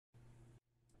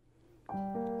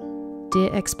Dear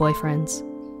ex-boyfriends,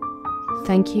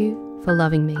 thank you for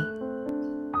loving me,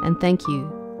 and thank you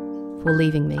for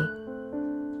leaving me.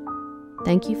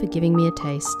 Thank you for giving me a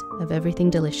taste of everything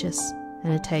delicious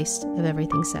and a taste of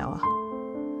everything sour.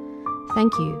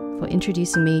 Thank you for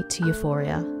introducing me to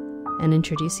euphoria and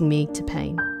introducing me to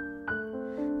pain.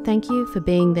 Thank you for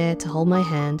being there to hold my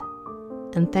hand,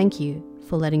 and thank you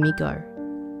for letting me go.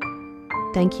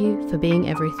 Thank you for being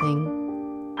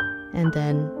everything, and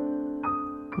then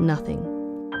nothing.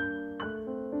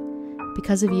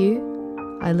 Because of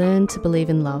you, I learned to believe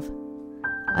in love.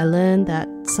 I learned that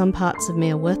some parts of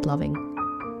me are worth loving.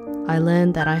 I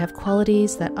learned that I have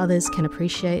qualities that others can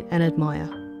appreciate and admire.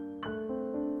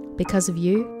 Because of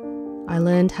you, I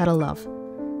learned how to love,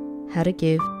 how to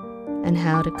give, and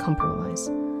how to compromise.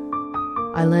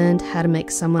 I learned how to make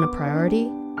someone a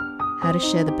priority, how to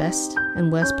share the best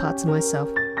and worst parts of myself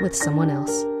with someone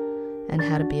else, and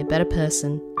how to be a better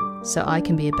person so I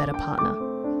can be a better partner.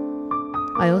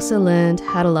 I also learned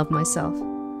how to love myself,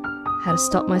 how to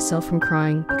stop myself from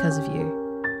crying because of you,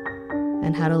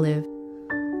 and how to live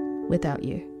without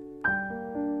you.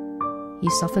 You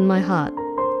softened my heart,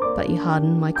 but you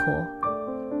hardened my core.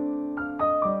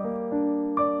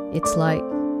 It's like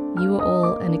you were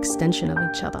all an extension of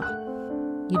each other.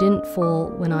 You didn't fall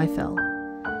when I fell.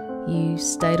 You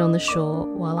stayed on the shore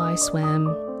while I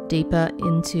swam deeper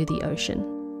into the ocean.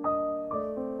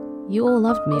 You all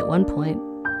loved me at one point,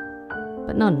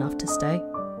 but not enough to stay.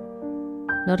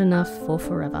 Not enough for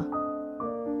forever.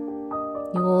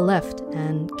 You all left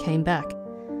and came back,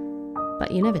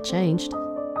 but you never changed.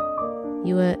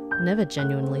 You were never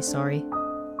genuinely sorry.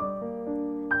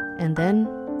 And then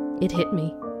it hit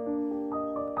me.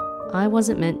 I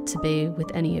wasn't meant to be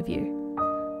with any of you.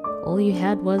 All you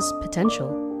had was potential.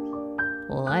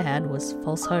 All I had was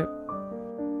false hope.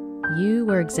 You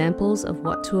were examples of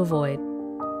what to avoid.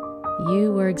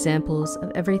 You were examples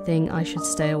of everything I should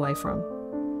stay away from.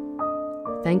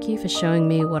 Thank you for showing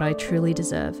me what I truly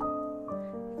deserve.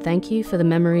 Thank you for the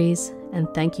memories, and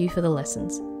thank you for the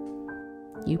lessons.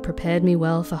 You prepared me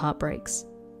well for heartbreaks.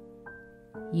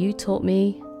 You taught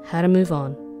me how to move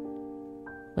on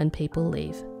when people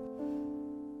leave.